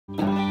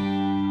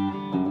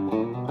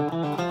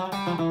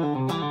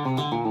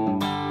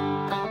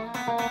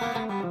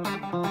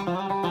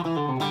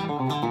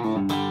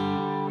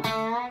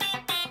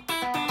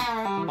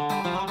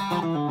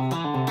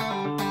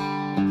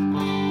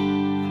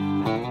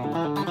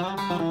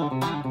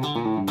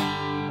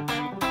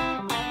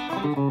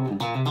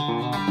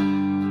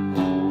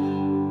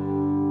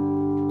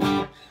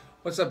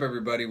What's up,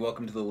 everybody?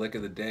 Welcome to the Lick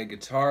of the Day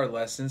guitar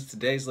lessons.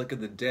 Today's Lick of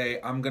the Day,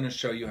 I'm going to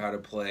show you how to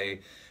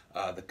play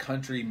the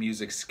country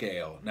music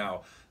scale.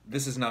 Now,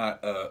 this is not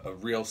a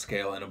real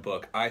scale in a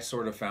book. I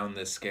sort of found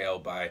this scale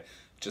by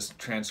just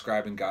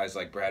transcribing guys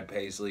like Brad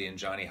Paisley and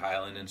Johnny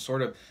Highland and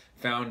sort of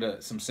found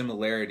some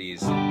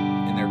similarities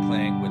in their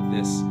playing with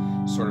this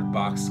sort of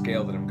box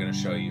scale that I'm going to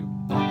show you.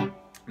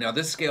 Now,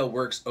 this scale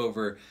works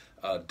over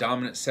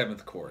dominant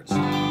seventh chords.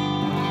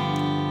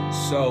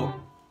 So,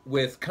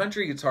 with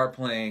country guitar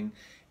playing,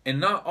 and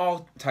not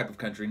all type of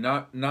country,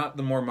 not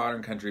the more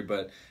modern country,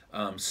 but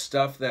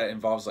stuff that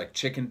involves like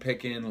chicken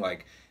picking,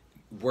 like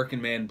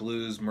working man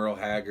blues, Merle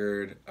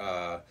Haggard,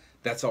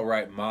 That's All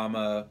Right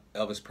Mama,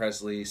 Elvis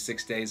Presley,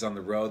 6 Days on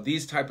the Road,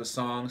 these type of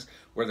songs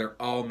where they're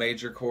all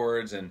major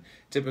chords and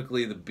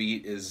typically the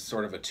beat is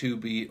sort of a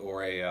 2-beat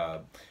or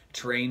a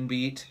train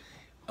beat.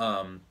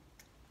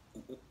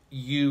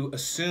 You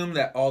assume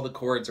that all the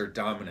chords are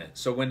dominant.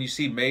 So when you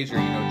see major,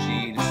 you know,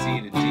 G to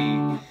C to D,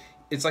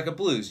 it's like a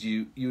blues.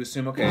 You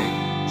assume, okay,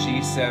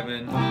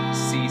 G7,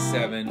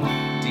 C7,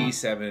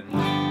 D7,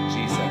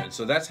 G7.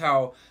 So that's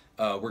how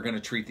we're going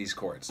to treat these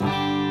chords.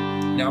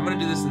 Now I'm going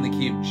to do this in the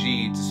key of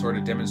G to sort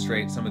of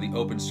demonstrate some of the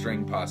open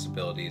string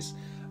possibilities.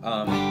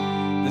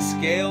 The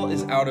scale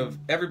is out of,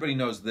 everybody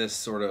knows this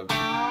sort of,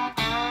 that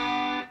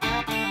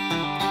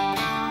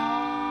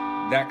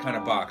kind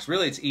of box.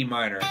 Really it's E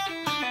minor.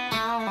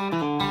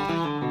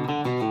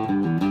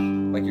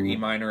 Like your E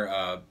minor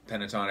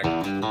pentatonic.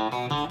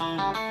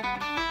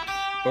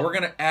 But we're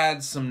going to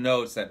add some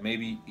notes that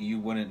maybe you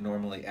wouldn't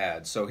normally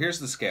add. So here's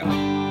the scale.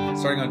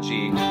 Starting on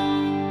G.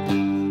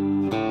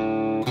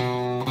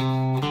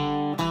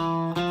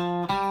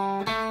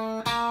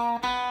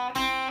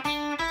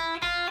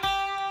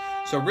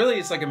 So really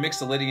it's like a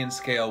Mixolydian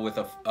scale with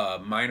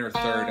a minor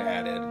third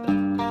added.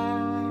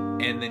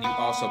 And then you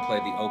also play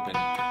the open,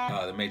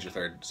 the major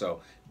third.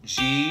 So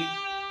G,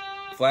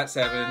 flat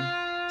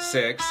 7,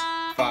 6,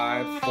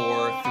 5,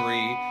 4,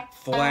 3,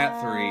 flat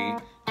 3,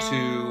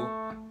 2,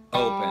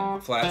 open,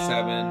 flat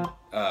 7,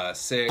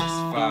 6,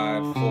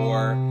 5,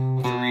 4,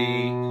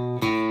 3.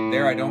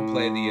 There I don't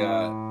play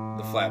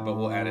the flat, but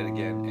we'll add it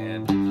again,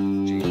 and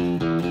G.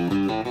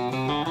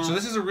 So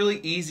this is a really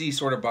easy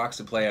sort of box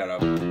to play out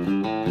of.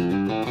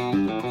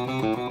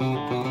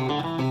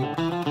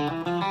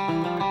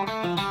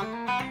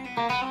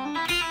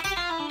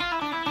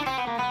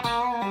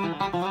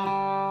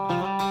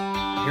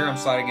 Here I'm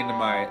sliding into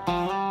my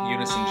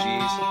unison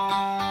Gs.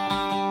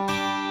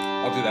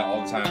 I'll do that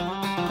all the time.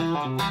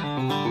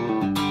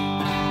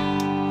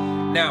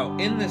 Now,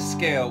 in this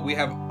scale, we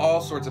have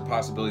all sorts of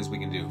possibilities we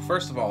can do.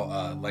 First of all,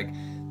 like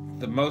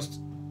the most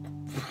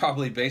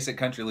probably basic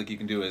country lick you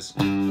can do is,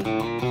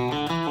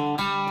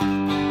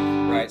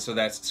 right? So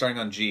that's starting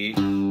on G,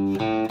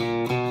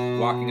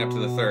 walking up to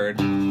the third.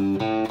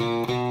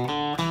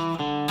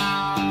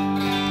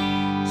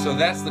 So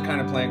that's the kind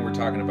of playing we're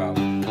talking about.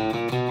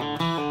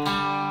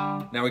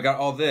 Now we got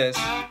all this,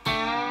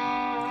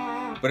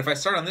 but if I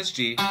start on this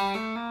G,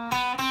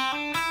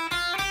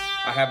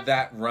 I have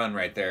that run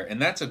right there, and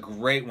that's a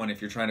great one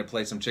if you're trying to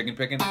play some chicken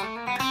picking. And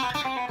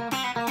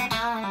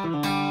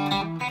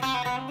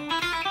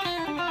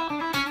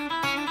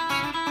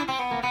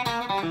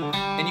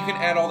you can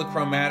add all the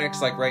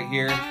chromatics, like right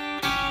here.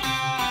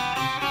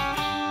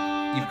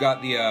 You've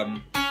got the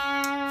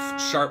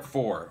sharp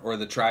 4, or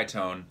the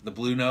tritone, the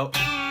blue note.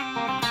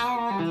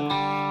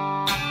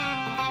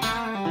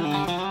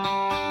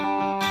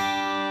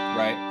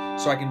 Right?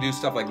 So I can do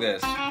stuff like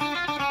this.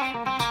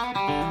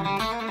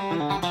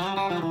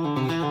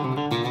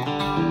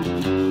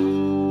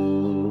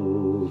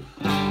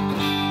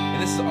 And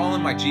this is all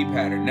in my G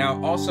pattern.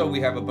 Now, also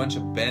we have a bunch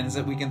of bends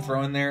that we can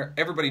throw in there.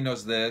 Everybody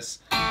knows this,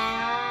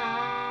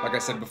 like I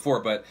said before,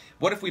 but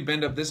what if we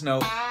bend up this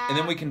note, and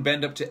then we can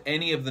bend up to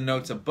any of the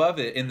notes above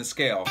it in the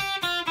scale.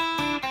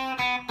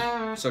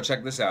 So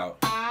check this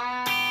out.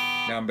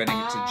 Now I'm bending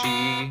it to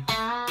G,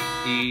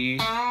 E,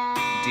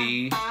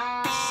 D,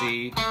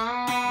 C,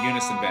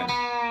 unison bend.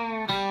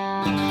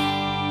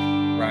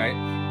 Right?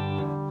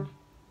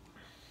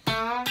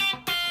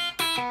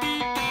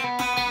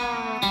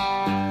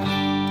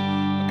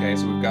 Okay,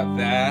 so we've got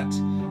that.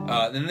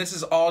 Then this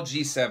is all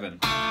G7.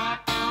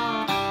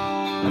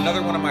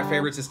 Another one of my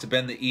favorites is to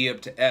bend the E up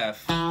to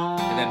F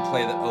and then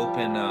play the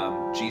open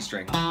G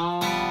string,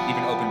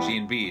 even open G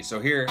and B. So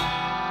here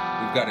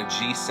we've got a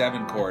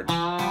G7 chord.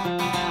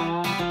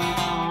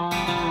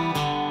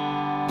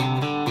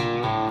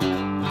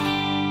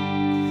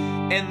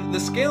 And the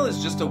scale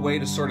is just a way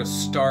to sort of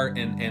start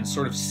and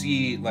sort of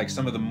see like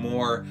some of the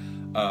more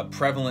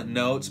prevalent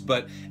notes,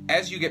 but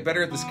as you get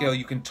better at the scale,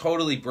 you can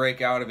totally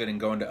break out of it and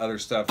go into other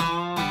stuff.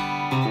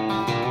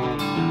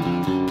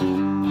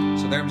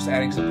 So there I'm just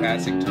adding some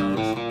passing tones.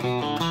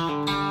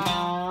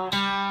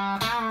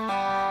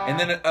 And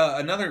then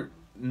another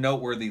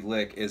noteworthy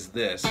lick is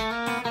this.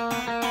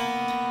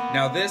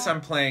 Now this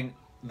I'm playing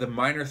the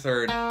minor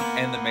third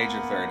and the major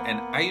third,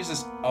 and I use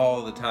this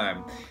all the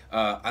time.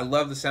 I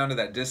love the sound of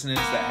that dissonance,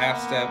 that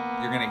half step.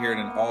 You're going to hear it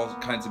in all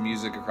kinds of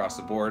music across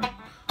the board.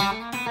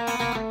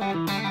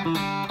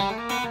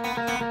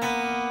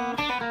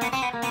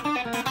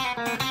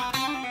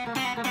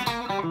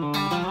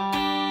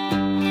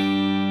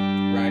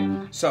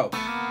 Right, so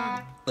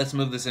let's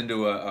move this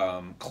into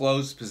a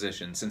closed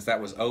position since that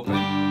was open.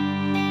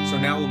 So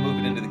now we'll move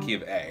it into the key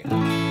of A.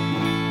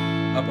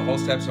 Up a whole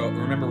step, so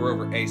remember we're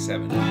over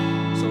A7.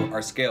 So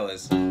our scale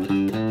is...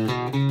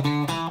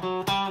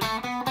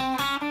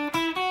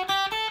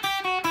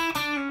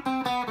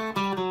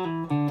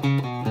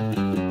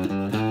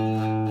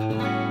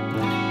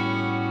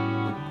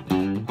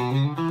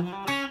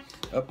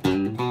 Up.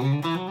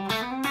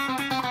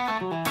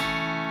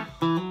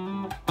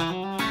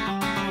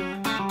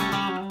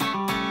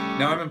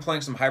 Now I'm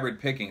playing some hybrid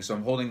picking, so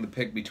I'm holding the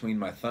pick between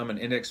my thumb and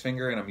index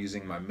finger, and I'm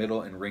using my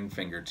middle and ring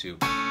finger to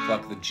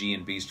pluck the G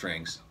and B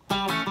strings.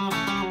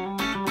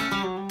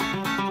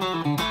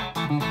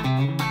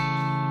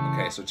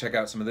 Okay, so check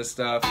out some of this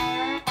stuff.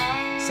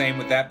 Same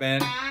with that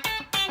bend.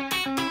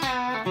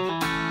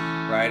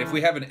 Right, if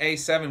we have an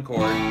A7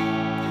 chord,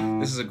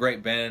 this is a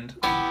great bend.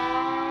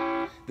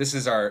 This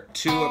is our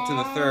 2 up to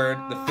the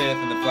 3rd, the 5th,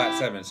 and the flat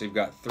 7. So you've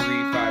got 3,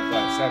 5,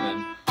 flat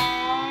 7.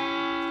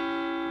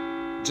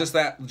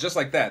 Just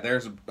like that.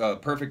 There's a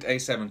perfect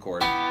A7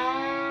 chord. If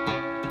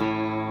you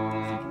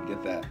can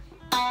get that.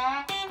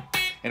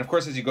 And of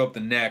course, as you go up the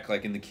neck,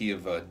 like in the key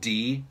of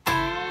D,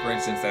 for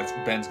instance,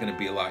 that bend's going to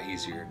be a lot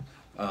easier.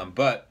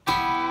 But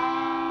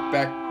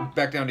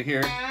back down to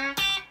here.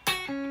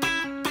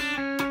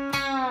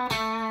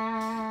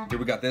 Here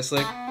we got this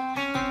lick.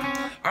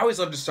 I always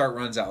love to start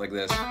runs out like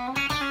this.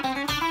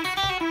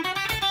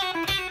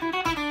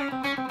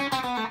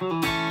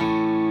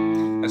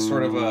 That's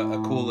sort of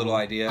a cool little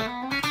idea.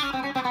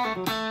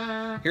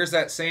 Here's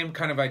that same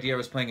kind of idea I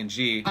was playing in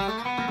G. Let's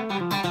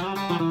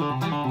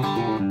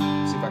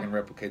see if I can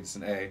replicate this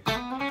in A.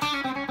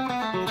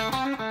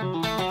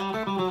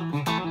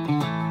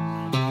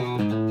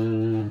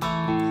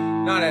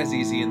 Not as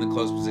easy in the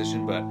closed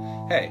position, but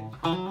hey.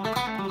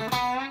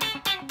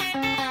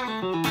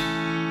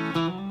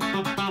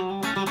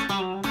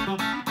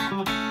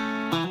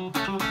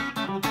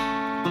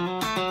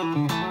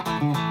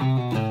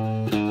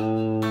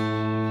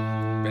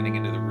 Bending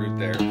into the root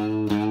there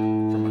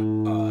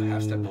from a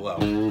half step below.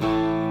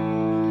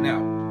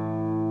 Now,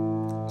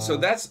 so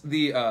that's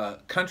the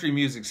country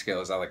music scale,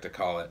 as I like to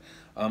call it.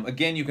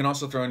 Again, you can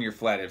also throw in your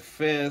flatted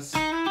fifths.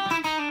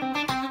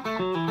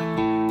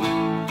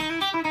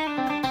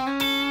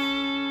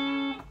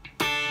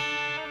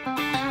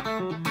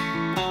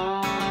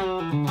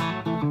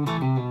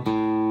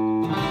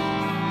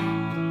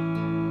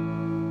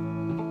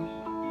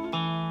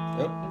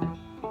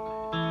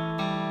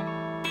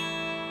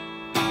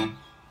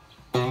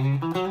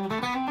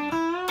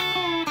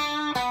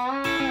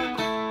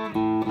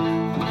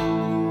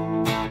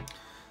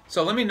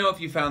 So let me know if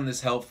you found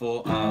this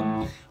helpful.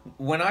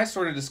 When I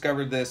sort of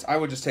discovered this, I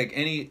would just take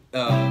any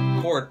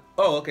chord.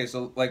 Oh, okay,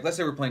 so like let's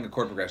say we're playing a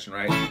chord progression,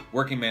 right?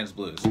 Working Man's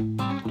Blues. So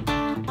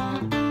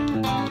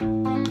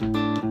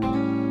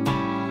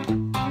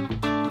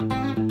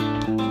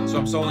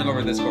I'm soloing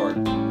over this chord.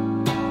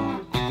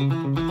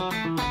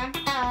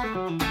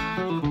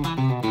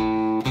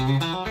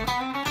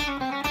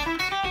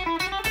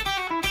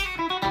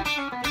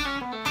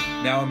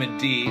 Now I'm in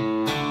D.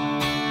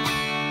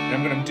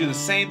 And I'm going to do the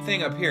same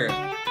thing up here.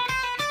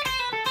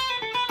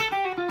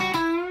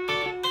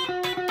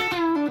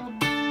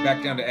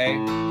 Back down to A.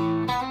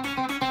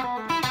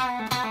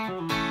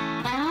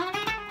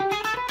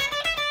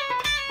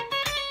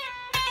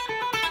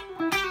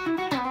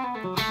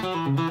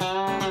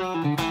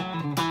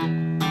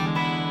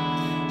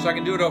 So I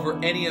can do it over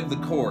any of the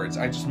chords.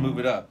 I just move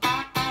it up.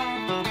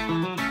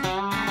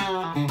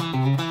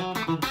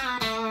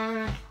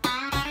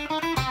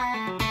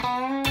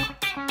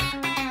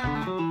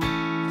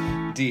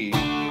 D, A,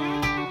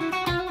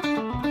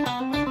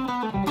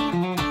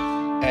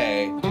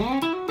 and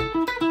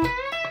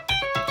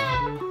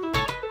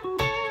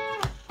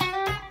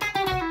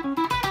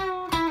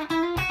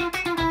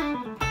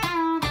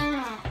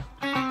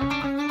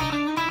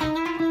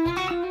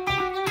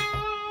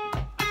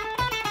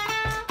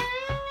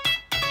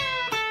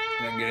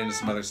I can get into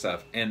some other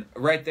stuff. And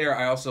right there,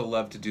 I also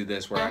love to do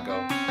this where I go,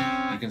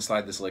 you can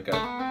slide this lick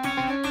up.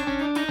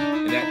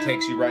 And that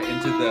takes you right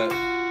into the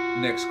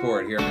next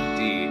chord. Here I'm in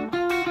D.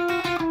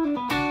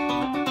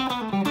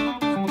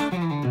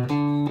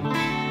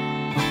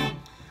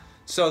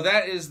 So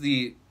that is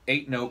the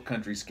 8-note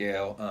country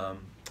scale.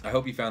 I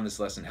hope you found this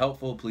lesson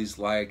helpful. Please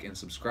like and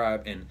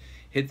subscribe and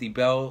hit the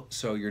bell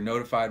so you're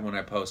notified when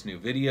I post new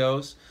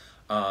videos.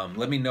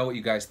 Let me know what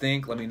you guys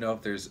think. Let me know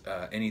if there's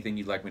anything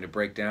you'd like me to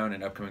break down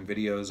in upcoming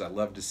videos. I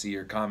love to see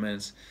your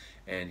comments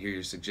and hear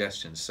your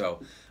suggestions.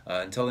 So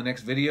until the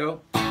next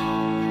video.